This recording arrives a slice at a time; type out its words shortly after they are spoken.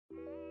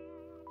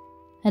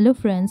Hello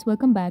friends,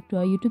 welcome back to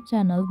our YouTube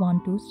channel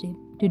 123.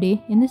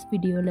 Today in this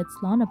video let's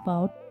learn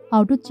about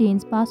how to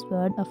change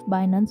password of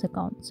Binance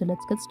account. So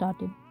let's get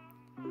started.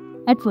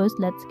 At first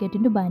let's get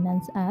into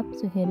Binance app.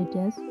 So here it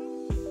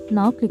is.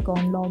 Now click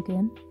on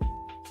login.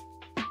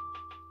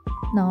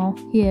 Now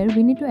here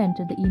we need to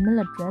enter the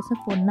email address or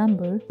phone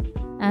number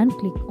and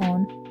click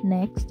on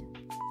next.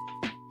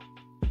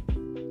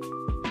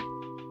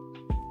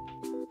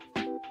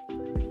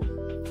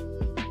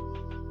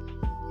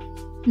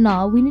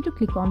 Now we need to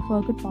click on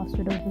forget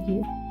password over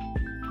here.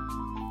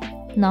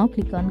 Now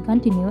click on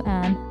continue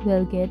and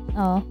we'll get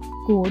a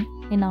code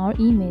in our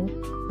email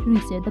to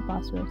reset the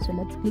password. So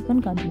let's click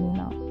on continue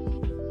now.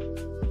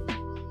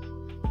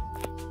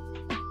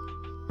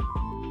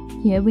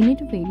 Here we need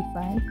to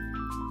verify.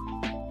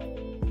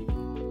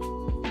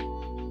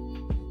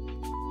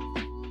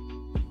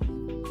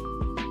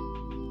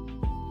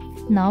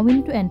 Now we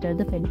need to enter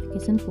the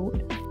verification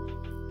code.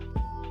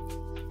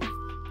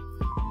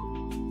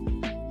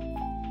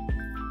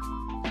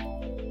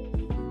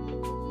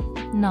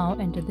 Now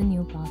enter the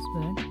new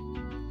password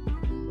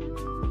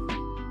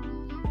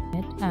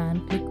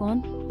and click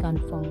on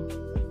confirm.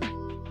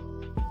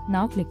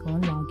 Now click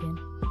on login.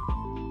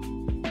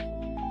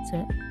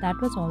 So that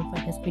was all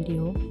for this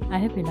video. I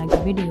hope you liked the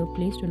video.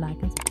 Please do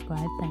like and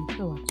subscribe. Thanks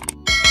for watching.